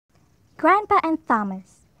Grandpa and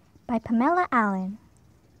Thomas by Pamela Allen.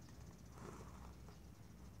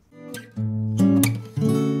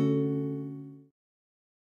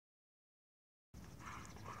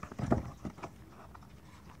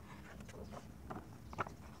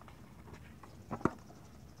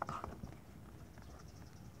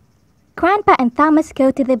 Grandpa and Thomas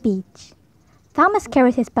go to the beach. Thomas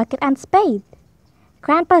carries his bucket and spade.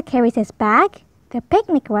 Grandpa carries his bag, the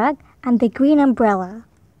picnic rug, and the green umbrella.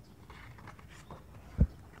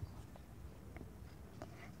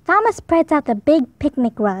 Thomas spreads out the big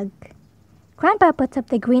picnic rug. Grandpa puts up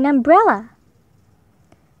the green umbrella.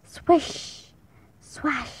 Swish,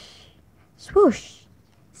 swash, swoosh,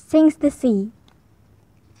 sings the sea.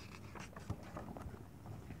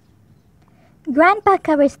 Grandpa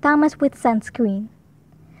covers Thomas with sunscreen.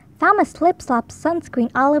 Thomas slip-slops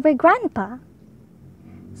sunscreen all over Grandpa.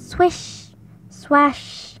 Swish,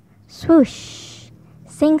 swash, swoosh,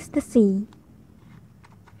 sings the sea.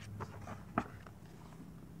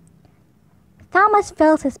 Thomas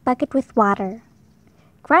fills his bucket with water.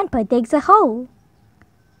 Grandpa digs a hole.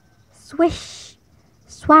 Swish,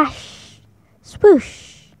 swash,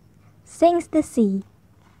 swoosh, sings the sea.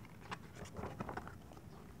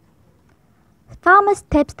 Thomas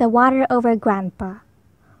tips the water over Grandpa.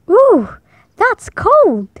 "Ooh, that's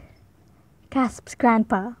cold!" gasps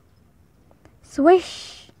Grandpa.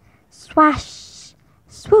 Swish, swash,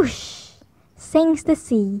 swoosh, sings the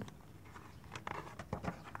sea.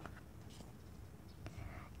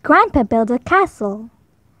 Grandpa builds a castle.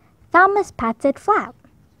 Thomas pats it flat.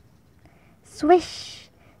 Swish,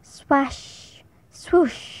 swash,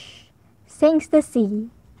 swoosh, sings the sea.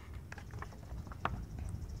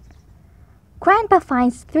 Grandpa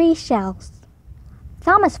finds 3 shells.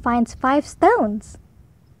 Thomas finds 5 stones.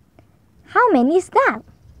 "How many is that?"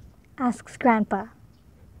 asks Grandpa.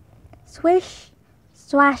 Swish,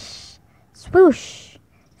 swash, swoosh,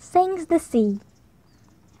 sings the sea.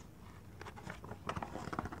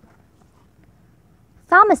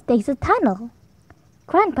 Thomas digs a tunnel.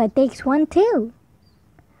 Grandpa digs one too.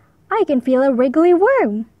 "I can feel a wriggly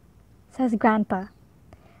worm," says Grandpa.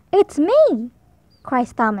 "It's me!"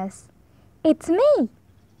 cries Thomas. "It's me!"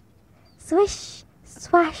 Swish,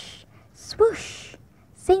 swash, swoosh,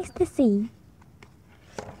 sings the sea.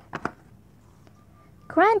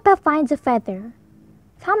 Grandpa finds a feather.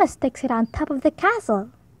 Thomas sticks it on top of the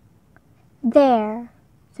castle. "There,"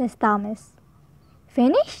 says Thomas.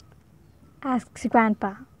 "Finished?" asks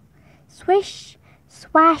Grandpa. Swish,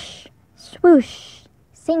 swash, swoosh,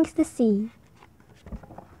 sings the sea.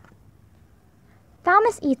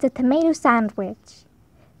 Thomas eats a tomato sandwich.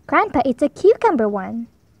 Grandpa eats a cucumber one.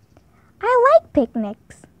 "I like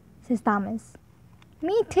picnics," says Thomas.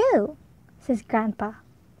 "Me too," says Grandpa.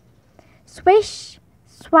 Swish,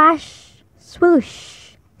 swash,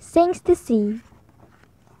 swoosh, sings the sea.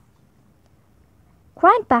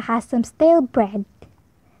 Grandpa has some stale bread.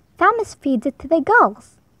 Thomas feeds it to the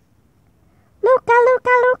gulls. "Luca,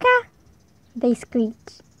 Luca, Luca," they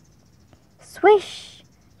screech. Swish,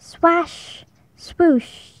 swash,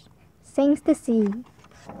 swoosh, sings the sea.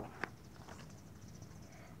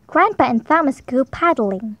 Grandpa and Thomas go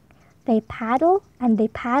paddling. They paddle and they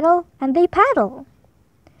paddle and they paddle.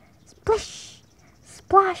 Splish,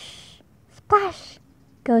 splash, splash,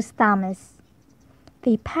 goes Thomas.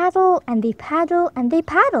 They paddle and they paddle and they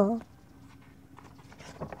paddle.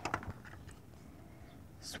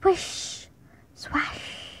 Swish,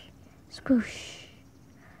 swash, swoosh,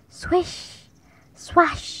 swish,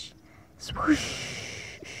 swash,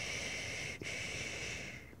 swoosh,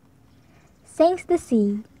 sings the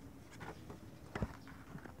sea.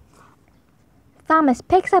 Thomas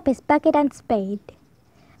picks up his bucket and spade.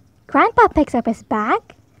 Grandpa picks up his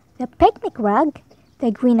bag, the picnic rug, the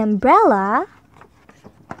green umbrella,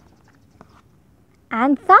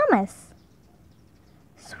 and Thomas.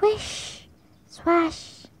 Swish,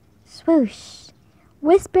 swash, swoosh,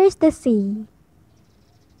 whispers the sea.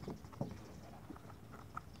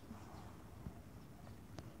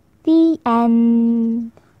 The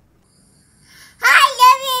end.